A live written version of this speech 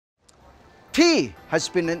Tea has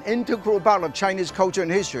been an integral part of Chinese culture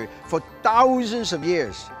and history for thousands of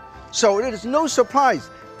years. So it is no surprise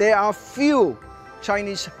there are few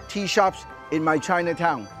Chinese tea shops in my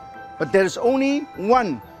Chinatown. But there's only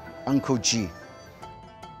one Uncle G.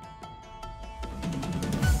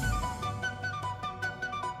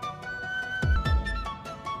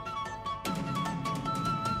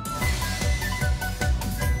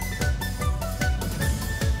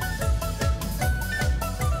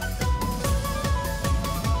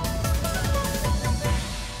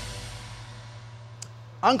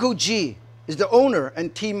 Uncle G is the owner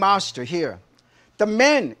and tea master here. The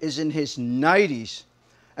man is in his 90s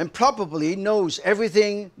and probably knows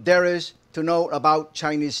everything there is to know about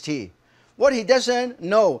Chinese tea. What he doesn't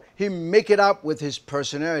know, he make it up with his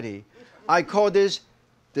personality. I call this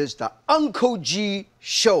the Uncle G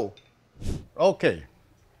show. Okay.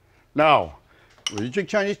 Now, when you drink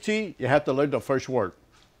Chinese tea, you have to learn the first word.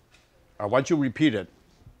 I want you to repeat it.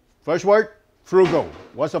 First word, frugal.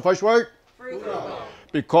 What's the first word? Frugal.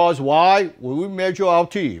 Because why? When we measure our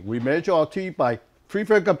tea by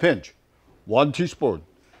 3-finger pinch, 1 teaspoon.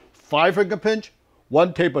 5-finger pinch,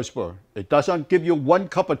 1 tablespoon. It doesn't give you 1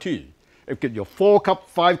 cup of tea. It gives you 4 cup,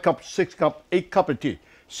 5 cup, 6 cup, 8 cup of tea.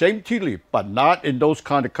 Same tea leaf, but not in those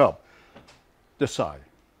kind of cup. This side.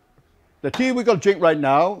 The tea we're going to drink right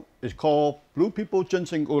now is called Blue People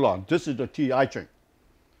Ginseng Oolong. This is the tea I drink.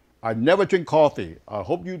 I never drink coffee. I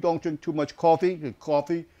hope you don't drink too much coffee.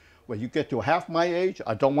 Coffee, when you get to half my age,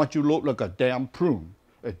 I don't want you to look like a damn prune.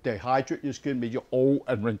 It dehydrates your skin, make you old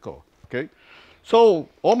and wrinkled. Okay? So,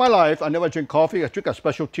 all my life, I never drink coffee. I drink a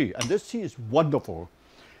special tea. And this tea is wonderful.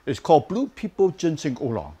 It's called Blue People Ginseng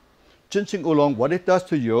Oolong. Ginseng Oolong, what it does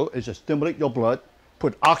to you is to stimulate your blood,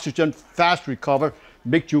 put oxygen, fast recover,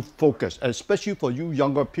 make you focus. And especially for you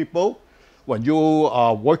younger people, when you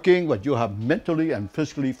are working, when you have mentally and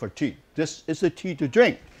physically fatigue. This is the tea to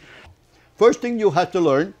drink. First thing you have to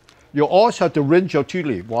learn, you always have to rinse your tea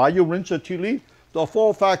leaf. Why you rinse your tea leaf? There are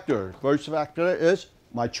 4 factors. First factor is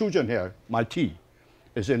my children here, my tea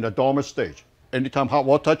is in the dormant stage. Anytime hot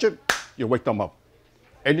water touch it, you wake them up.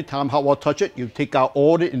 Anytime hot water touch it, you take out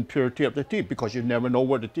all the impurity of the tea because you never know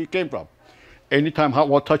where the tea came from. Anytime hot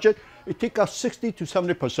water touch it, it takes out 60 to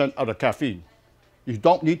 70% of the caffeine. You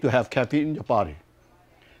don't need to have caffeine in your body.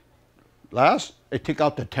 Last, it takes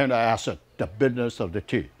out the tannic acid, the bitterness of the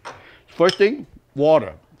tea. First thing,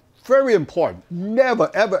 water. Very important.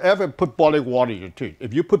 Never, ever, ever put boiling water in your tea.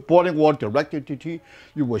 If you put boiling water directly into tea,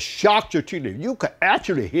 you will shock your tea leaf. You can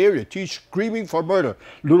actually hear your tea screaming for murder.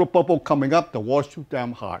 Little bubble coming up, the water's too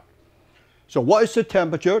damn hot. So what is the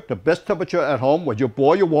temperature? The best temperature at home when you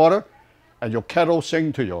boil your water and your kettle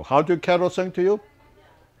sing to you. How do kettle sing to you?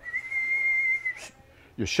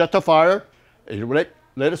 You shut the fire and you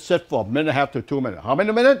let it sit for 1.5 to 2 minutes. How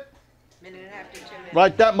many minutes? 1.5 to 2 minutes.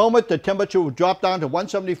 Right, that moment, the temperature will drop down to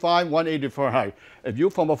 175, 180 Fahrenheit. If you're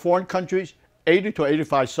from a foreign country, 80 to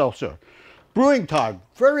 85 Celsius. Brewing time,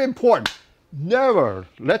 very important. Never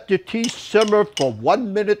let the tea simmer for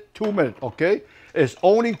 1 minute, 2 minutes, okay? It's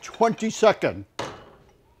only 20 seconds.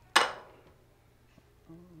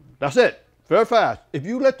 That's it, very fast. If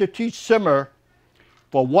you let the tea simmer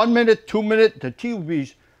for 1 minute, 2 minutes, the tea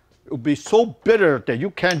will be so bitter that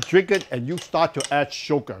you can't drink it and you start to add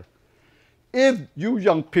sugar. If you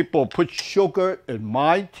young people put sugar in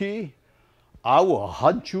my tea, I will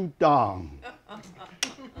hunt you down.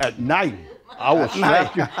 At night, I will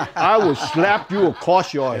slap you. I will slap you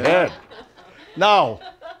across your head. Now,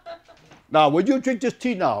 when you drink this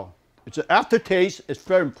tea now, it's an aftertaste. It's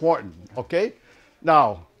very important. Okay.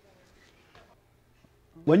 Now,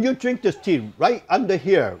 when you drink this tea, right under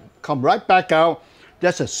here, come right back out.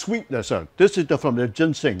 That's a sweetness. This is from the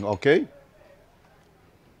ginseng. Okay.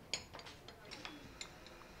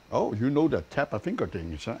 Oh, you know the tap a finger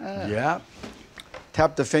thing, huh? Yeah.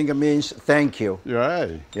 Tap the finger means thank you.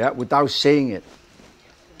 Right. Yeah, without saying it.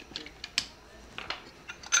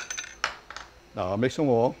 Now I'll make some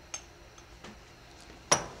more.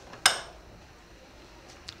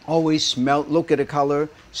 Always smell, look at the color,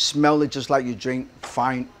 smell it just like you drink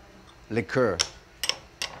fine liquor.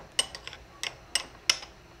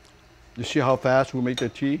 You see how fast we make the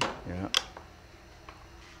tea? Yeah.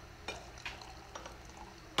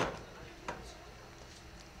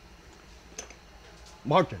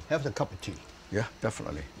 Martin, have a cup of tea. Yeah,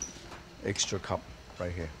 definitely. Extra cup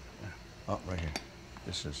right here. Yeah. Oh, right here.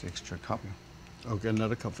 This is extra cup. I'll get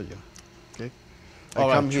another cup for you. Okay.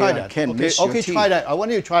 I come here, I can't miss your tea. Try that. I want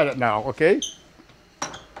you to try that now, okay?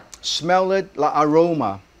 Smell it, like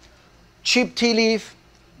aroma. Cheap tea leaf,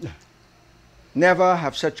 never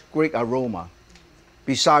have such great aroma,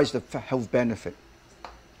 besides the health benefit.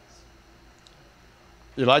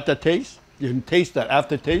 You like the taste? You can taste that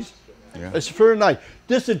aftertaste. Yeah. It's very nice.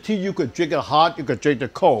 This is tea you could drink it hot, you could drink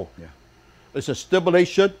it cold. Yeah. It's a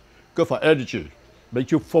stimulation, good for energy,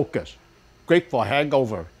 makes you focus, great for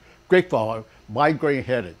hangover, great for migraine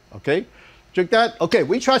headache, okay? Drink that. Okay,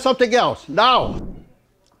 we try something else. Now.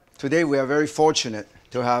 Today we are very fortunate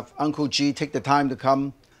to have Uncle G take the time to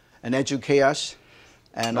come and educate us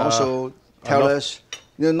and also tell us.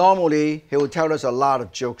 You know, normally he will tell us a lot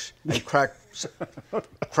of jokes and crack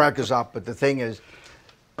us up, but the thing is,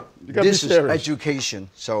 this is education.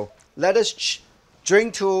 So let us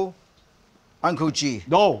drink to Uncle G.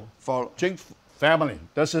 No, for drink family.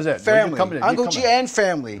 This is it. Family. Uncle G and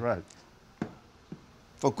family. Right.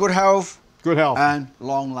 For good health. Good health. And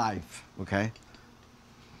long life. Okay.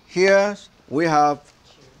 Here we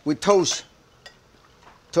toast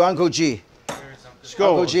to Uncle G. Let's go.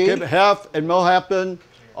 Uncle G. Give health and will happen.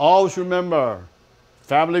 Always remember,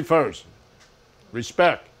 family first.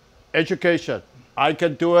 Respect. Education. I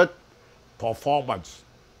can do it. Performance.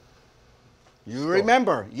 You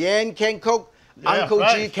remember, Yan can cook, Yeah, Uncle G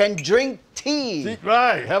right. can drink tea.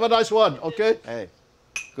 Right. Have a nice one, okay? Hey,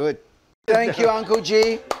 good. Thank you, Uncle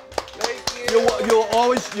G. You're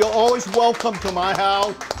always welcome to my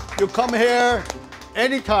house. You come here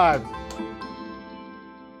anytime.